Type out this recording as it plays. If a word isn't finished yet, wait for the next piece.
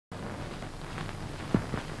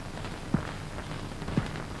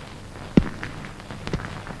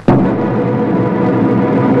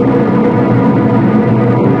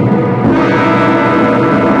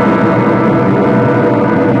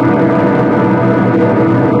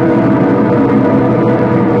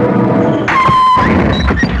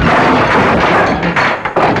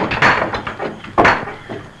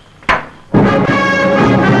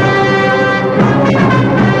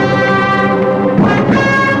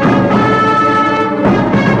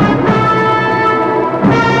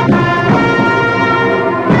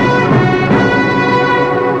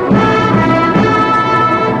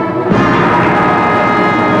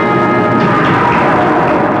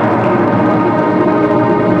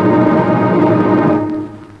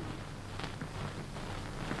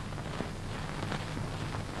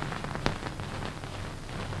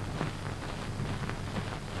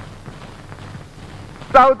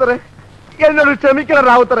റാവുത്തറെ, എന്നോട് ക്ഷമിക്കണം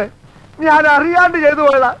റാവുത്തറെ. ഞാൻ അറിയാണ്ട് ചെയ്തു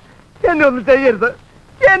പോയതാ. എന്നെ ഒന്നും ചെയ്യരുത്,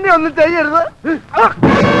 എന്നെ ഒന്നും ചെയ്യരുത്.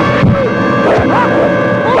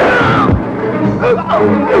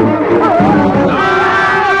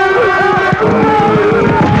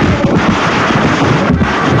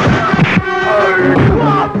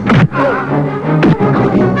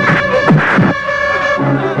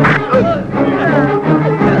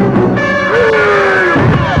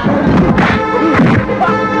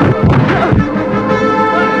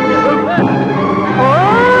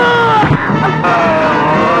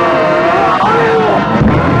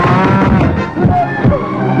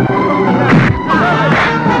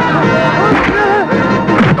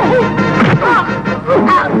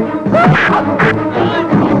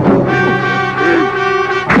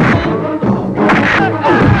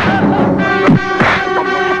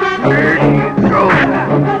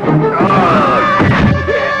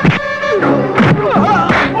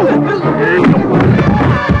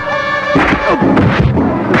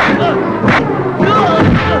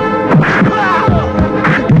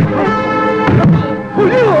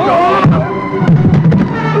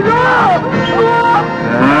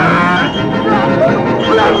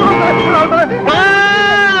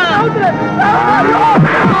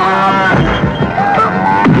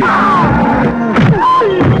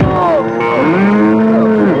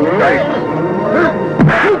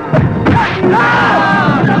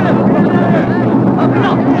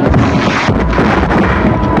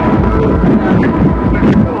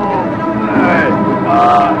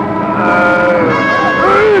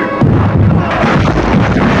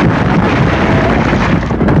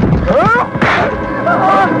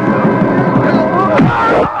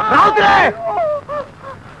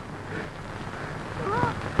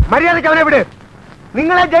 മര്യാദയ്ക്ക് അവനെ വിട്.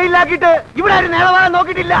 നിങ്ങളെ ജയിലിലാക്കിയിട്ട് ഇവിടെ ആരും നേളവാൻ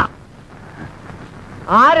നോക്കിയിട്ടില്ല.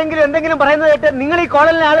 ആരെങ്കിലും എന്തെങ്കിലും പറയുന്നത് കേട്ട് നിങ്ങൾ ഈ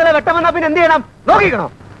കോളനിലെ ആളുകളെ വെട്ടമെന്നാ പിന്നെ എന്ത് ചെയ്യണം? നോക്കിക്കണോ?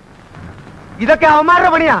 ഇതൊക്കെ അവന്മാരുടെ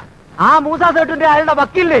പണിയാ. ആ മൂസാ സേട്ടുന്റെ അയാളുടെ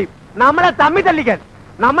വക്കീലിനെയും നമ്മളെ തമ്മി തല്ലിക്കാൻ.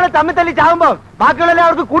 നമ്മളെ തമ്മി തല്ലി ചാകുമ്പോ ബാക്കിയുള്ള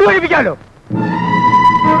അവർക്ക് കുടി ഒഴിപ്പിക്കാമല്ലോ.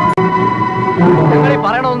 നിങ്ങൾ ഈ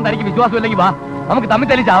പറയണമെന്ന് തനിക്ക് വിശ്വാസമില്ലെങ്കിൽ വാ, നമുക്ക് തമ്മി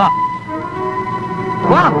തല്ലി ചാവാം.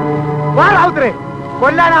 വാ വാ റാവുത്തരെ,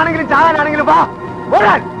 കൊല്ലാനാണെങ്കിലും ചാകാനാണെങ്കിലും വാ,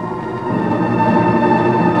 ഓടാൻ.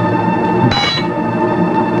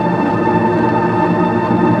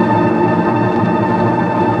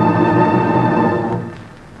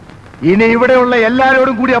 ഇനി ഇവിടെയുള്ള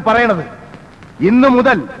എല്ലാരോടും കൂടിയാ പറയണത്, ഇന്നു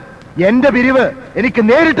മുതൽ എന്റെ പിരിവ് എനിക്ക്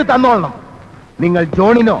നേരിട്ട് തന്നോളണം. നിങ്ങൾ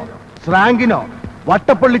ജോണിനോ ശ്രാങ്കിനോ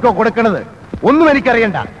വട്ടപ്പള്ളിക്കോ കൊടുക്കണത് ഒന്നും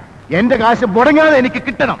എനിക്കറിയണ്ട. എന്റെ കാശ് മുടങ്ങാതെ എനിക്ക്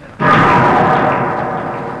കിട്ടണം.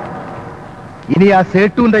 ഇനി ആ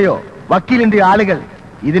സേട്ടുന്റെയോ വക്കീലിന്റെയോ ആളുകൾ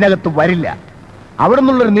ഇതിനകത്ത് വരില്ല. അവിടെ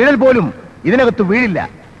നിന്നുള്ളൊരു നിഴൽ പോലും ഇതിനകത്ത് വീഴില്ല.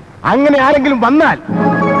 അങ്ങനെ ആരെങ്കിലും വന്നാൽ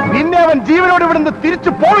പിന്നെ അവൻ ജീവനോട് ഇവിടുന്ന്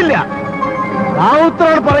തിരിച്ചു പോവില്ല.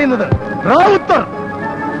 റാവുത്തറാണ് പറയുന്നത്, റാവുത്തർ.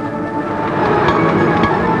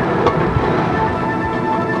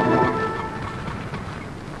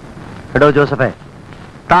 എടോ ജോസഫേ,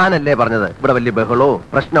 താനല്ലേ പറഞ്ഞത് ഇവിടെ വലിയ ബഹളവും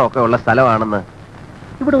പ്രശ്നമൊക്കെ ഉള്ള സ്ഥലമാണെന്ന്?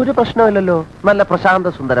 ഇവിടെ ഒരു പ്രശ്നമില്ലല്ലോ, നല്ല പ്രശാന്ത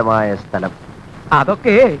സുന്ദരമായ സ്ഥലം.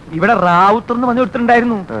 അതൊക്കെ ഇവിടെ റാവുത്തർ എന്ന് പറഞ്ഞു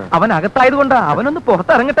കൊടുത്തിട്ടുണ്ടായിരുന്നു. അവൻ അകത്തായത് കൊണ്ടാ. അവനൊന്ന്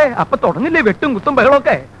പുറത്തിറങ്ങട്ടെ, അപ്പൊ തുടങ്ങില്ലേ വെട്ടും കുത്തും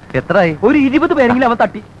ബഹളമൊക്കെ. എത്രയായി? ഒരു 20 പേരെങ്കിലും അവൻ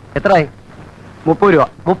തട്ടി. എത്രയായി? 30 രൂപ.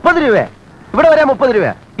 30 രൂപ? ഇവിടെ വരാൻ 30 രൂപ?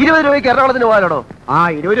 20 രൂപയ്ക്ക് എറണാകുളത്തിന് പോകാനോ?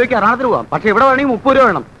 20 രൂപയ്ക്ക് എറണാകുളത്തിന് പോവാം. പക്ഷെ ഇവിടെ വേണമെങ്കിൽ 30 രൂപ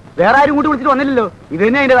വേണം. വേറെ ആരും കൂട്ടി വിളിച്ചിട്ട് വന്നില്ലല്ലോ. ഇത്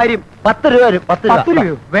തന്നെ അതിന്റെ കാര്യം. 10 രൂപ വരും. 10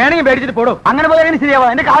 രൂപ വേണമെങ്കിൽ മേടിച്ചിട്ട് പോടോ. അങ്ങനെ പോയാലും ശരിയാവാ.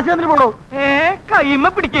 എന്റെ കാശ് തന്നിട്ട് പോടോ. കൈമ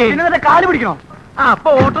പിടിക്കേ, പിന്നെ കാല് പിടിക്കണോ? അപ്പൊ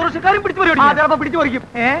ഓട്ടോറിക്ഷക്കാരും പിടിച്ചു ചിലപ്പോ പിടിച്ചു പറിക്കും.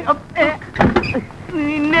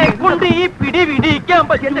 നിന്നെ കൊണ്ട് ഈ പിടി പിടിക്കാൻ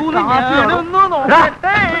പറ്റുന്നു.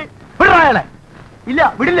 ഇല്ല,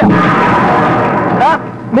 വിടില്ല.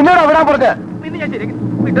 നിന്നോട് വിടാൻ പറഞ്ഞ പിന്നെ ഞാൻ ശരിയാക്കി.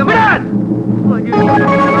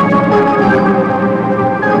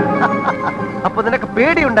 അപ്പൊ നിനക്ക്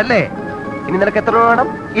പേടിയുണ്ടല്ലേ? ഇനി നിനക്ക് എത്ര രൂപ വേണം?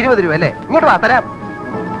 20 രൂപ അല്ലേ? ഇങ്ങോട്ട് വാ, തരാം.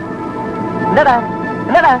 എന്താടാ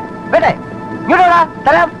എന്താടാ വേണ്ടേ? ഇങ്ങോട്ട് വാ,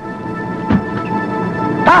 തരാം.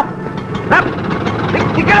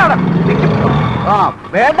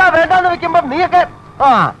 വേണ്ട വേണ്ടെന്ന് വെക്കുമ്പോ നീയൊക്കെ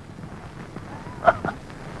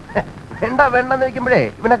വേണ്ട വേണ്ടെന്ന് വെക്കുമ്പോഴേ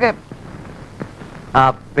ഇവനൊക്കെ. ആ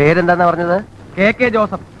പേരെന്താന്നാ പറഞ്ഞത്? K.K.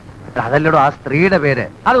 ജോസഫ്. അതല്ലടോ ആ സ്ത്രീയുടെ പേര്.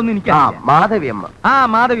 അതൊന്നും എനിക്ക് മാധവിയമ്മ.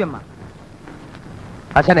 മാധവിയമ്മ.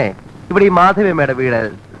 അച്ഛനെ, ഇവിടെ ഈ മാധവിയമ്മയുടെ വീട്.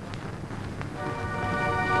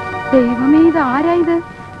 ദൈവമേ, ഇത് ആരായത്?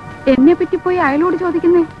 എന്നെ പറ്റി പോയി അയാളോട്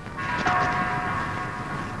ചോദിക്കുന്നേ.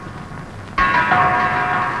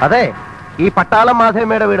 അതെ, ഈ പട്ടാളം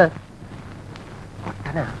മാധവിയമ്മയുടെ വീട്.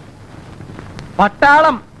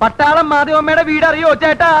 പട്ടാളം മാധവിയമ്മയുടെ വീട് അറിയോ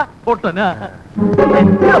ചേട്ടാ? പൊട്ടന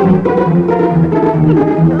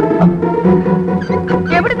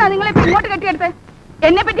എവിടുന്നാ നിങ്ങളെ ഇങ്ങോട്ട് കെട്ടിയെടുത്ത്?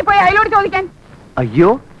 എന്നെ പറ്റി പോയി അയലോട് ചോദിക്കാൻ. അയ്യോ,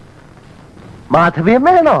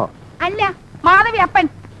 മാധവിയമ്മയാണോ? അല്ല, മാധവി അപ്പൻ.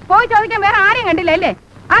 പോയി ചോദിക്കാൻ വേറെ ആരെയും കണ്ടില്ല അല്ലേ?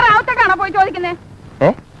 ആ റാവുത്തട്ടാണോ പോയി ചോദിക്കുന്നേ?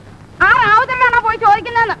 ആ റാവുത്തട്ടാണോ പോയി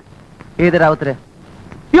ചോദിക്കുന്നതെന്ന്? ഏത് റാവുത്തര്?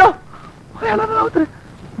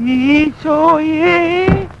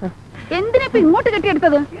 എന്തിനാ ഇങ്ങോട്ട്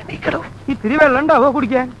കെട്ടിയെടുത്തത്? ഇത്തിരി വെള്ളം ഉണ്ടാവോ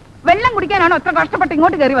കുടിക്കാൻ? വെള്ളം കുടിക്കാനാണോ എത്ര കഷ്ടപ്പെട്ട്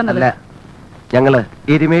ഇങ്ങോട്ട് കയറി വന്നത്? അല്ല, ഞങ്ങള്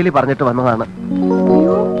എരുമേലി പറഞ്ഞിട്ട് വന്നതാണ്.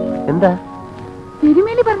 എന്താ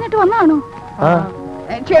എരുമേലി പറഞ്ഞിട്ട് വന്നതാണോ?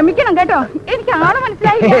 ക്ഷമിക്കണം കേട്ടോ, എനിക്ക് ആള്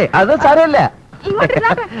മനസ്സിലായില്ല. അത് സാരമില്ല.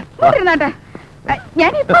 ഇങ്ങോട്ടിരുന്നാട്ടെ,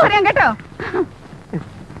 ഞാൻ ഇപ്പൊ പറയാം കേട്ടോ.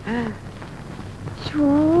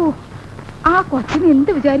 ആ കൊച്ചന്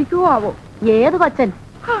എന്ത് വിചാരിക്കുവോ ആവോ? ഏത് കൊച്ചൻ?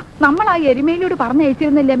 നമ്മൾ ആ എരുമേലിയോട്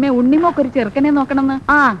പറഞ്ഞയച്ചിരുന്നില്ലേ അമ്മേ, ഉണ്ണിമോക്കൊരു ചെറുക്കനെ നോക്കണമെന്ന്?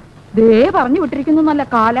 ആ, ദേ പറഞ്ഞു വിട്ടിരിക്കുന്നു, നല്ല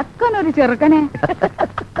കലക്കനൊരു ചെറുക്കനെ.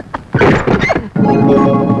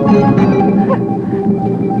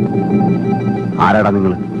 ആരാടാ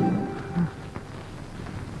നിങ്ങൾ?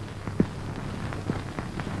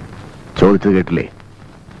 ചോദിച്ചത് കേട്ടില്ലേ?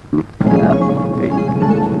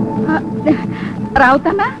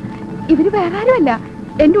 റാവുത്തണ്ണ, ഇവര് വേറെ ആരുമല്ല,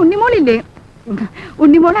 എന്റെ ഉണ്ണിമോളില്ലേ,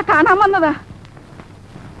 ഉണ്ണിമോളെ കാണാൻ വന്നതാ.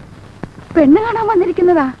 പെണ്ണ് കാണാൻ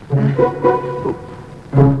വന്നിരിക്കുന്നതാ.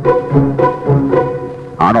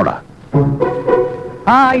 ആണോടാ?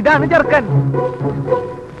 ആ, ഇതാണ് ചെറുക്കൻ.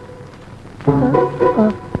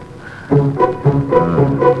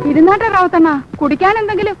 ഇരുന്നാട്ടെ റാവുത്തണ്ണ, കുടിക്കാൻ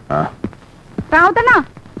എന്തെങ്കിലും. റാവുത്തണ്ണ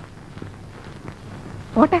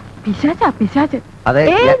പോട്ടെ, പിശാച്ചാ പിശാച്ച്.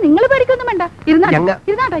 നിങ്ങൾ പേടിക്കൊന്നും വേണ്ട,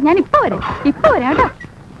 ഇരുന്നാട്ടെ, ഞാൻ ഇപ്പൊ വരാം കേട്ടോ.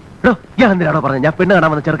 ഞാൻ എന്തിനാണോ പറഞ്ഞത് ഞാൻ പെണ്ണ് കാണാൻ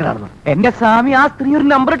വന്ന ചെറുക്കനാണെന്ന്? എന്റെ സ്വാമി, ആ സ്ത്രീ ഒരു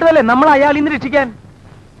നമ്പർ ഇട്ടതല്ലേ നമ്മൾ അയാളിൽ നിന്ന് രക്ഷിക്കാൻ.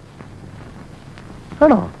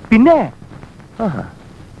 ആണോ? പിന്നെ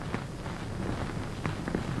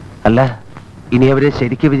അല്ല, ഇനി അവര്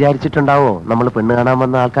ശരിക്ക് വിചാരിച്ചിട്ടുണ്ടാവോ നമ്മൾ പെണ്ണ് കാണാൻ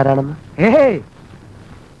വന്ന ആൾക്കാരാണെന്ന്?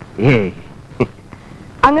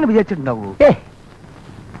 അങ്ങനെ വിചാരിച്ചിട്ടുണ്ടാവോ?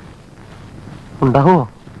 ഉണ്ടാവോ?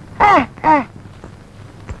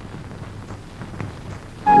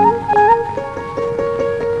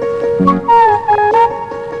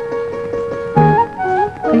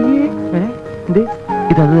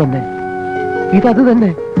 ഇതത് തന്നെ, ഇതത് തന്നെ,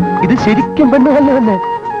 ഇത് ശരിക്കും പെണ്ണ് തന്നെ.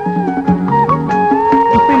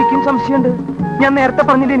 ഇപ്പൊ എനിക്കും സംശയമുണ്ട്. ഞാൻ നേരത്തെ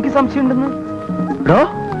പറഞ്ഞില്ല എനിക്ക് സംശയമുണ്ടെന്ന്.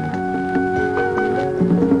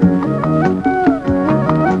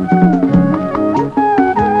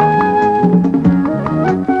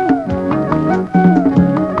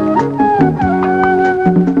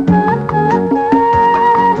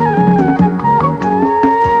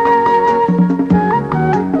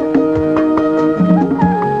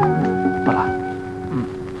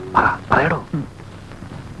 പറയടോ.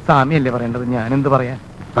 സ്വാമിയല്ലേ പറയേണ്ടത്, ഞാനെന്ത് പറയാൻ?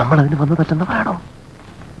 നമ്മൾ അതിന് വന്നു തെറ്റെന്ന് പറയണോ?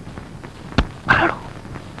 പറയണോ?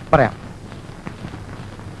 പറയാം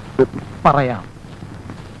പറയാം.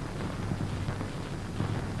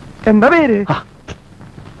 എന്താ പേര്?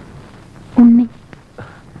 ഉണ്ണി.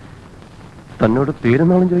 തന്നോട്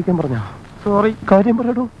പേരെന്നാളും ചോദിക്കാൻ പറഞ്ഞോ? സോറി. കാര്യം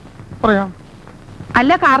പറയടോ. പറയാം.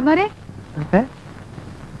 അല്ല കാർന്നോരെ,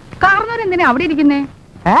 കാർന്നോരെന്തിനാ അവിടെ ഇരിക്കുന്നേ?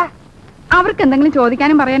 അവർക്ക് എന്തെങ്കിലും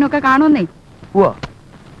ചോദിക്കാനും പറയാനും ഒക്കെ കാണുമെന്നേ.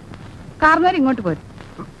 കാർന്നോര് ഇങ്ങോട്ട് പോരും.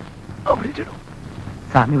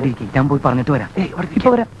 സ്വാമി ഇവിടെ ഇരിക്കും, ഞാൻ പോയി പറഞ്ഞിട്ട് വരാം.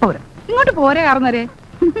 ഇങ്ങോട്ട് പോരെ കാർന്നോരെ.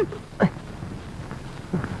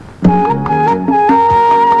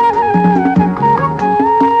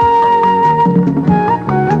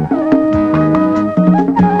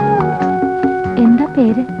 എന്താ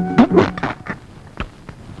പേര്?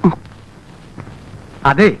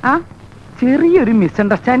 അതെ, ചെറിയൊരു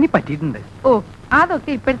മിസ്അണ്ടർസ്റ്റാൻഡിങ് പറ്റിയിട്ടുണ്ട്. ഓ,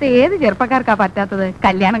 അതൊക്കെ ഇപ്പോഴത്തെ ഏത് ചെറുപ്പക്കാർക്കാ പറ്റാത്തത്?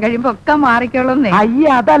 കല്യാണം കഴിയുമ്പോ ഒക്കെ മാറിക്കോളുന്നേ. അയ്യ,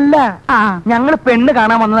 അതല്ല, ഞങ്ങള് പെണ്ണ്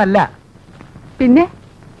കാണാൻ വന്നതല്ല. പിന്നെ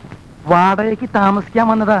വാടകയ്ക്ക് താമസിക്കാൻ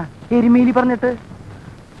വന്നതാ, എരുമേലി പറഞ്ഞിട്ട്.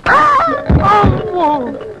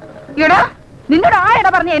 ഇടാ, നിന്നോട് ആയിട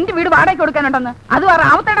പറഞ്ഞ എന്റെ വീട് വാടകയ്ക്ക് കൊടുക്കാനുണ്ടെന്ന്? അത്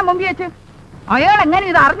റാവുത്തയുടെ മുമ്പിൽ വെച്ച്. അയാൾ എങ്ങനെ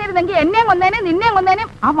ഇത് അറിഞ്ഞിരുന്നെങ്കിൽ എന്നെയും കൊന്നേനും നിന്നെയും കൊന്നേനും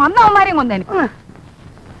ആ വന്നവന്മാരെയും കൊന്നേനും.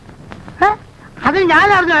 അത് ഞാൻ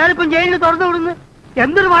അറിഞ്ഞു. അയാളിപ്പം ജയിലിൽ തുറന്നു വിടുന്നു.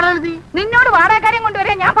 എന്തൊരു വാടക? നിന്നോട് വാടകക്കാരെയും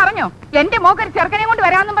കൊണ്ടുവരാൻ ഞാൻ പറഞ്ഞോ? എന്റെ മോക്കൊരു ചെറുക്കനെയും കൊണ്ട്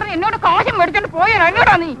വരാമെന്നും പറഞ്ഞ് എന്നോട് കാശം മേടിച്ചോണ്ട് പോയോ?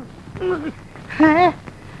 എന്നോടാ നീ?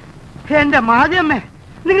 എന്റെ മാധ്യമേ,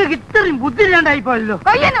 നിങ്ങൾക്ക് ഇത്രയും ബുദ്ധിയില്ലാണ്ടായി പോയല്ലോ.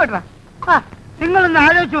 കൊയ്യെന്ന് വിടറാ. നിങ്ങളൊന്ന്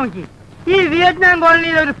ആലോചിച്ച് നോക്കി, ഈ വിയറ്റ്നാം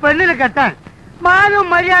കോളനിയിൽ ഒരു പെണ്ണിനെ കെട്ടാൻ മാനവും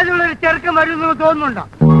മര്യാദയുള്ള ഒരു ചെറുക്കൻ വരുമെന്ന് തോന്നുന്നുണ്ടോ?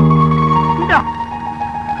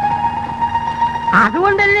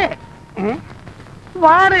 അതുകൊണ്ടല്ലേ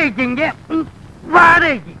വാടകയ്ക്കെങ്കിൽ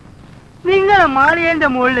വാടകയ്ക്ക് നിങ്ങളെ മാളിയേന്റെ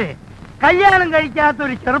മുകളില് കല്യാണം കഴിക്കാത്ത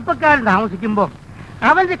ഒരു ചെറുപ്പക്കാരൻ താമസിക്കുമ്പോ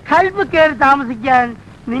അവന്റെ കൽബ് കയറി താമസിക്കാൻ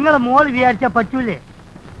നിങ്ങൾ മോള് വിചാരിച്ചാ പറ്റൂലേ?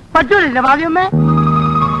 പറ്റൂലല്ലേ ഭാഗ്യമ്മേ?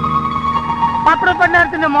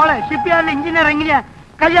 പത്രപ്പണ്ടാരത്തിന്റെ മോളെ ഷിപ്പ്യാർഡിലെ എഞ്ചിനീയർ എങ്ങനെയാ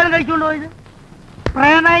കല്യാണം കഴിച്ചുകൊണ്ട് പോയത്?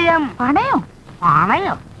 പ്രണയം.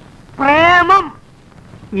 പണയം പ്രേമം.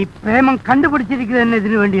 ഈ പ്രേമം കണ്ടുപിടിച്ചിരിക്കുന്നത് തന്നെ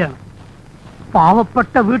ഇതിനു വേണ്ടിയാണ്.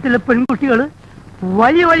 പാവപ്പെട്ട വീട്ടിലെ പെൺകുട്ടികൾ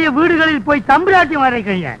വലിയ വലിയ വീടുകളിൽ പോയി തമ്പുരാട്ടിമാരെ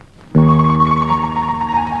കഴിയാൻ.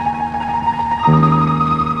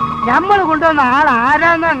 നമ്മൾ കൊണ്ടുവന്ന ആൾ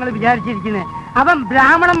ആരാന്നാ നിങ്ങൾ വിചാരിച്ചിരിക്കുന്നത്? അവൻ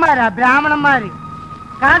ബ്രാഹ്മണന്മാര്.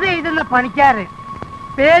 കഥ എഴുതുന്ന പണിക്കാര്.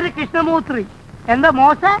 പേര് കൃഷ്ണമൂർത്തി. എന്താ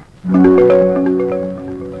മോശ?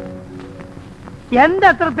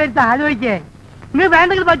 എന്തത്ര പേര് ആലോചിക്കേ? നിങ്ങൾ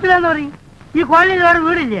വേണ്ടെങ്കിൽ പറ്റൂല എന്ന് പറയും. ഈ കോളനിയിൽ വേറെ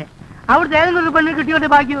വീടില്ലേ? അവിടുത്തെ ഏതെങ്കിലും ഒരു പെണ്ണിന് കിട്ടിയോട്ടെ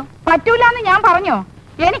ബാക്കിയോ? പറ്റൂലെന്ന് ഞാൻ പറഞ്ഞോ?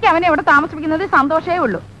 എനിക്ക് അവനെ ഇവിടെ താമസിപ്പിക്കുന്നത് സന്തോഷമേ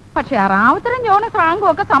ഉള്ളൂ. പക്ഷെ റാവുത്തരും ജോണും ഫ്രാങ്കും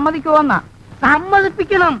ഒക്കെ സമ്മതിക്കുവോന്നാ?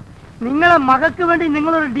 സമ്മതിപ്പിക്കണം. നിങ്ങളെ മകൾക്ക് വേണ്ടി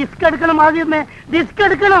നിങ്ങളൊരു ഡിസ്ക് എടുക്കണം. ആദ്യമേ ഡിസ്ക്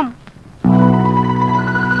എടുക്കണം.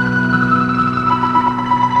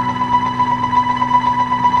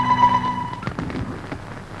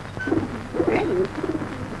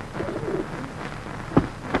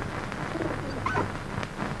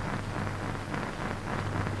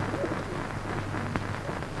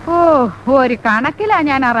 ഒരു കണക്കിലാ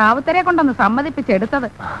ഞാൻ ആ റാവുത്തരെ കൊണ്ടൊന്ന് സമ്മതിപ്പിച്ചെടുത്തത്.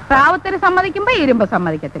 റാവുത്തര് സമ്മതിക്കുമ്പോ ഇരുമ്പ്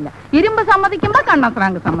സമ്മതിക്കത്തില്ല, ഇരുമ്പ് സമ്മതിക്കുമ്പോ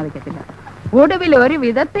കണ്ണസ്രാങ്ക് സമ്മതിക്കത്തില്ല. ഒടുവിൽ ഒരു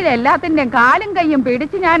വിധത്തിൽ എല്ലാത്തിന്റെയും കാലും കയ്യും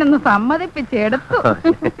പിടിച്ച് ഞാനൊന്ന് സമ്മതിപ്പിച്ചെടുത്തു.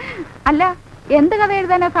 അല്ല, എന്ത് കഥ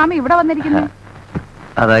എഴുതാനാ സ്വാമി ഇവിടെ വന്നിരിക്കുന്നത്?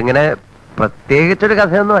 അതങ്ങനെ പ്രത്യേകിച്ചൊരു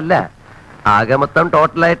കഥയൊന്നും അല്ല. ആകെ മൊത്തം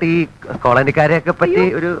ടോട്ടലായിട്ട് ഈ കോളനിക്കാരെയൊക്കെ പറ്റി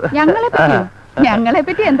ഒരു ഞങ്ങളെ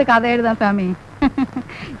പറ്റി എന്ത് കഥ എഴുതാൻ സ്വാമി?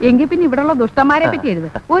 എങ്കിൽ പിന്നെ ഇവിടെയുള്ള ദുഷ്ടന്മാരെ പറ്റി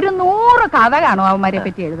എഴുതുക. ഒരു 100 കഥ കാണും അവന്മാരെ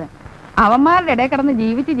പറ്റി എഴുതാൻ. അവന്മാരുടെ ഇടയിൽ കിടന്ന്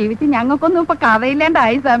ജീവിച്ച് ഞങ്ങൾക്കൊന്നും ഇപ്പൊ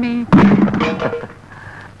കഥയില്ലാണ്ടായി സ്വാമി.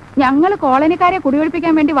 ഞങ്ങള് കോളനിക്കാരെ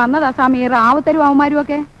കുടിയൊഴിപ്പിക്കാൻ വേണ്ടി വന്നതാ സ്വാമി. റാവുത്തരും അവന്മാരും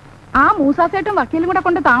ഒക്കെ ആ മൂസാസേട്ടും വക്കീലും കൂടെ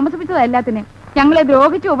കൊണ്ട് താമസിപ്പിച്ചതാ എല്ലാത്തിനും. ഞങ്ങളെ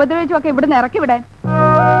ദ്രോഹിച്ചും ഉപദ്രവിച്ചും ഒക്കെ ഇവിടുന്ന് ഇറക്കി വിടാൻ.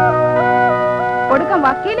 ഒടുക്കം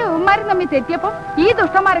വക്കീലും അവന്മാരും തമ്മിൽ തെറ്റിയപ്പോ ഈ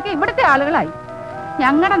ദുഷ്ടന്മാരൊക്കെ ഇവിടുത്തെ ആളുകളായി.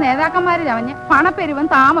 ഞങ്ങളുടെ നേതാക്കന്മാര് ചവഞ്ഞ് പണപ്പെരുവും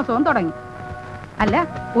താമസവും തുടങ്ങി. അല്ല,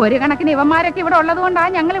 ഒരു കണക്കിന് ഇവന്മാരൊക്കെ ഇവിടെ ഉള്ളത് കൊണ്ടാ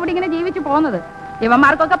ഞങ്ങൾ ഇവിടെ ഇങ്ങനെ ജീവിച്ചു പോകുന്നത്.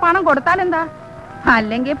 ഇവന്മാർക്കൊക്കെ പണം കൊടുത്താൽ എന്താ?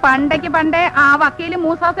 അല്ലെങ്കിൽ പണ്ടേ ആ വക്കീലും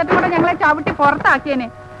മൂസാസെറ്റും കൂടെ ഞങ്ങളെ ചവിട്ടി പുറത്താക്കിയേനെ.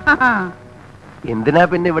 എന്തിനാ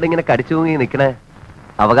പിന്നെ ഇവിടെ ഇങ്ങനെ കടിച്ചു തൂങ്ങി നിക്കണേ?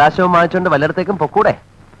 അവകാശവും വാങ്ങിച്ചോണ്ട് വല്ലയിടത്തേക്കും പൊക്കൂടെ?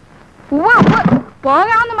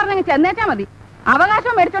 പോകാമെന്ന് പറഞ്ഞങ്ങ് ചെന്നേച്ചാ മതി.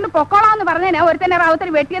 അവകാശവും മേടിച്ചോണ്ട് പൊക്കോളാന്ന് പറഞ്ഞേനെ ഒരുത്തന്നെ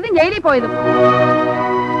റാവുത്തര് വെട്ടിയതും ജയിലിൽ പോയതും.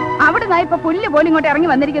 അവിടുന്ന് ഇപ്പൊ പുല്ല് പോലും ഇങ്ങോട്ട് ഇറങ്ങി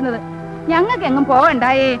വന്നിരിക്കുന്നത്. ഞങ്ങൾക്ക് എങ്ങും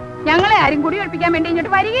പോകണ്ടായേ. ഞങ്ങളെ ആരും കുടിയൊഴിപ്പിക്കാൻ വേണ്ടി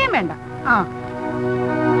ഇങ്ങോട്ട് വരികയും വേണ്ട.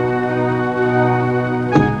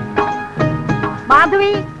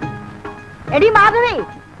 മാധവി, എടി മാധവി.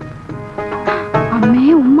 അമ്മേ,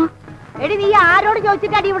 ഉമ്മ. എടി, നീ ആരോട്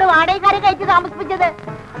ചോദിച്ചിട്ടാടി ഇവിടെ വാടകക്കാരെ കയറ്റി താമസിപ്പിച്ചത്?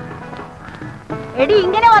 എടി,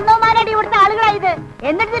 ഇങ്ങനെ വന്നവന്മാരടി ഇവിടുത്തെ ആളുകളായത്.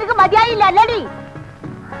 എന്നിട്ട് നിനക്ക് മതിയായില്ല അല്ലടി?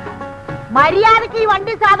 മര്യാദക്ക് ഈ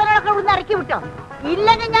വണ്ടി സാധനങ്ങളൊക്കെ ഇവിടുന്ന് ഇറക്കി വിട്ടോ,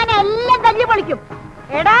 ഇല്ലെങ്കിൽ ഞാൻ എല്ലാം തല്ലി പൊളിക്കും.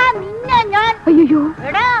 എടാ നിന്നെ ഞാൻ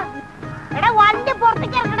എടാ വണ്ടി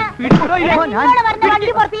പുറത്തേക്ക് ഇറക്കണേ.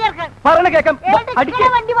 വണ്ടി പുറത്തേക്ക് ഇറക്കണം.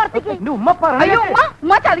 വണ്ടി പുറത്തേക്ക്.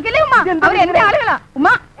 ഉമ്മ ചതിക്കല്ലേ ഉമ്മ? അവരെന്റെ ആളുകളാ. ഉമ്മ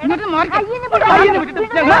ഇങ്ങോട്ട്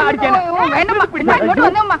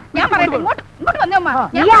വന്നേ ഉമ്മ. ഞാൻ പറയട്ടെ, ഇങ്ങോട്ട് വന്നേ ഉമ്മ.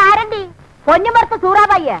 നീ ആരണ്ടി? പൊന്നുമർത്ത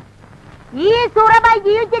സൂറാബായിയാ? ഈ സൂറാബായി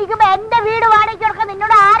ജീവിച്ചിരിക്കുമ്പോ എന്റെ വീട് വാടകയ്ക്ക് കൊടുക്കാൻ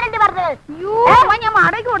നിന്നോട് ആരണ്ടി പറഞ്ഞത്? ഞാൻ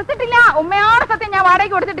വാടകയ്ക്ക് കൊടുത്തിട്ടില്ല. ഉമ്മയോട് സത്യം, ഞാൻ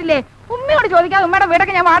വാടകയ്ക്ക് കൊടുത്തിട്ടില്ലേ? ഉമ്മയോട് ചോദിക്കാതെ ഉമ്മയുടെ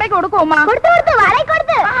വീടൊക്കെ ഞാൻ വാടകയ്ക്ക് കൊടുക്കും. ഉമ്മ കൊടുത്ത്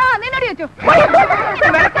നിന്നോട് ചോദിച്ചു.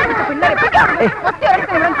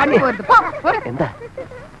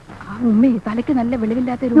 ഉമ്മേ, തലയ്ക്ക് നല്ല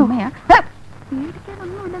വെളിവില്ലാത്ത ഒരു ഉമ്മയാ.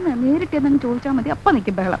 പേടിക്കാനൊന്നുമില്ലെന്ന് നേരിട്ട് എന്നങ്ങ് ചോദിച്ചാൽ മതി. അപ്പൊ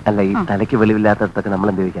നിൽക്കും ബഹളം. അല്ല, ഈ തലയ്ക്ക് വെളിവില്ലാത്തടത്തൊക്കെ നമ്മൾ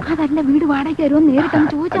എന്ത് ചോദിക്കാം? അതല്ല, വീട് വാടകയ്ക്ക് തരുമോ നേരിട്ടങ്ങ്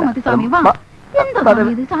ചോദിച്ചാൽ മതി സ്വാമി. വാ, എന്താ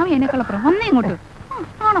ഇത് സ്വാമി എന്നെക്കളപ്പുറം വന്നേ ഇങ്ങോട്ട്.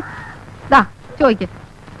 ആണോ? ദാ ചോദിക്ക.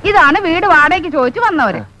 ഇതാണ് വീട് വാടകയ്ക്ക് ചോദിച്ചു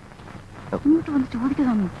വന്നവര്. ഇങ്ങോട്ട് വന്ന് ചോദിക്ക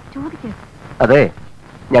സ്വാമി, ചോദിക്ക. അതെ,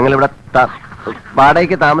 ഞങ്ങളിവിടെ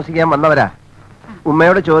വാടകയ്ക്ക് താമസിക്കാൻ വന്നവരാ.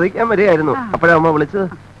 ഉമ്മയോട് ചോദിക്കാൻ വരികയായിരുന്നു. അപ്പോഴാ ഉമ്മ വിളിച്ചത്.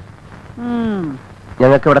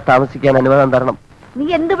 ഞങ്ങൾക്ക് ഇവിടെ താമസിക്കാൻ അനുവാദം തരണം. നീ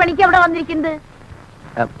എന്ത് പണിക്ക് അവിടെ വന്നിരിക്കുന്നത്?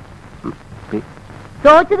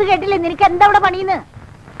 ചോദിച്ചത് കേട്ടില്ലേ? നിനക്ക് എന്താ ഇവിടെ പണിയെന്ന്?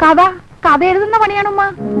 കഥ എഴുതുന്ന പണിയാണ് ഉമ്മ.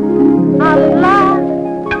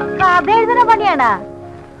 കഥ എഴുതുന്ന പണിയാണാ?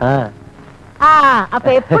 അപ്പൊ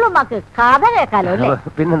എപ്പോഴും മക്ക് കഥ കേൾക്കാലോ അല്ലേ?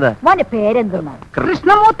 പിന്നെന്താ? മോന്റെ പേരെന്തെന്നാ?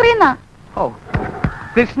 കൃഷ്ണമൂർത്തി എന്നാ.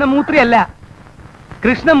 കൃഷ്ണമൂർത്തി അല്ല,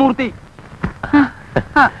 കൃഷ്ണമൂർത്തി.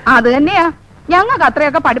 അത് തന്നെയാ. ഞങ്ങൾക്ക്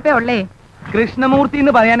അത്രയൊക്കെ പഠിപ്പേ ഉള്ളേ. കൃഷ്ണമൂർത്തി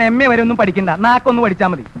എന്ന് പറയാൻ MA വരെ ഒന്നും പഠിക്കണ്ട, നാക്കൊന്ന് പഠിച്ചാ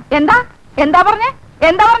മതി. എന്താ പറഞ്ഞേ?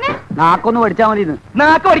 നാക്കൊന്ന് പഠിച്ചാ മതി.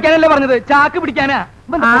 നാക്ക് പഠിക്കാനല്ലേ പറഞ്ഞത്, ചാക്ക് പിടിക്കാനാ.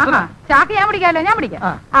 ചാക്ക് ഞാൻ പിടിക്കാലോ, ഞാൻ പിടിക്കാം.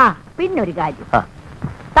 ആ പിന്നൊരു കാര്യം,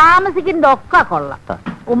 താമസിക്കുന്നതൊക്കെ കൊള്ളാം,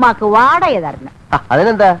 ഉമ്മാക്ക് വാടക തരണം.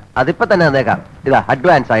 അതിനെന്താ, അതിപ്പോ തന്നെ തന്നേക്കാം. ഇതാ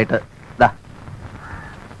അഡ്വാൻസ് ആയിട്ട്. ഇതാ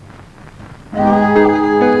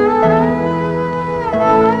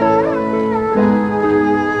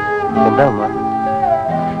എന്താ ഉമ്മ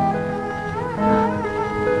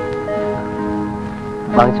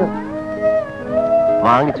വാങ്ങിച്ചോ?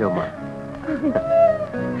 വാങ്ങിച്ചോ ഉമ്മ?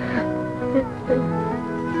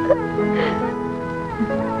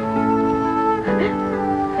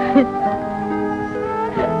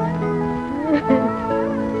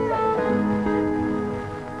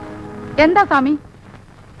 എന്താ സ്വാമി?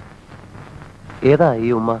 ഏതാ ഈ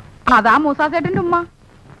ഉമ്മ? അതാ മൂസാസേട്ടന്റെ ഉമ്മ.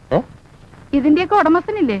 ഇതിന്റെയൊക്കെ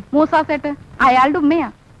ഉടമസ്ഥനില്ലേ മൂസാസേട്ട്, അയാളുടെ ഉമ്മയാ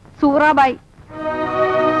സൂറാബായി.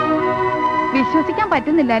 വിശ്വസിക്കാൻ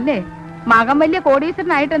പറ്റുന്നില്ല അല്ലേ? മകൻ വലിയ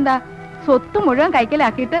കോടീശ്വരനായിട്ടെന്താ സ്വത്ത് മുഴുവൻ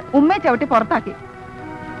കൈക്കലാക്കിയിട്ട് ഉമ്മയെ ചവിട്ടി പുറത്താക്കി.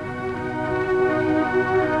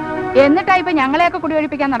 എന്നിട്ടാ ഇപ്പൊ ഞങ്ങളെയൊക്കെ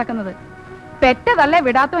കുടിയൊഴിപ്പിക്കാൻ നടക്കുന്നത്. പെറ്റതല്ലേ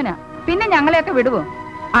വിടാത്തവനാ, പിന്നെ ഞങ്ങളെയൊക്കെ വിടുവോ?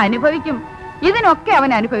 അനുഭവിക്കും, ഇതിനൊക്കെ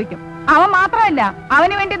അവൻ അനുഭവിക്കും. അവൻ മാത്രമല്ല,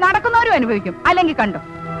 അവന് വേണ്ടി നടക്കുന്നവരും അനുഭവിക്കും. അല്ലെങ്കിൽ കണ്ടോ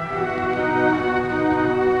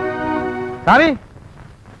സ്വാമി,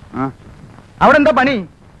 അവിടെ എന്താ പണി?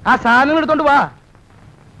 ആ സാധനങ്ങൾ എടുത്തോണ്ട് വാ.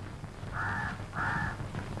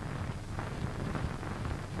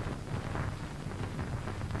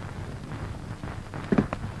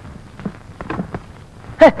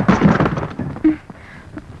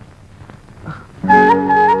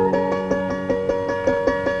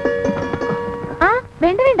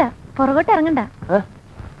 വേണ്ട വേണ്ട, പുറകോട്ട് ഇറങ്ങണ്ട.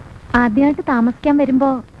 ആദ്യമായിട്ട് താമസിക്കാൻ വരുമ്പോ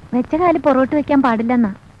വെച്ച കാല് പുറകോട്ട് വെക്കാൻ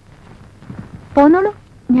പാടില്ലെന്നാ. പോന്നോളൂ,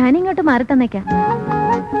 ഞാനിങ്ങോട്ട് മാറി തന്നേക്കാം.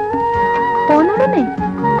 പോന്നോളൂന്നേ.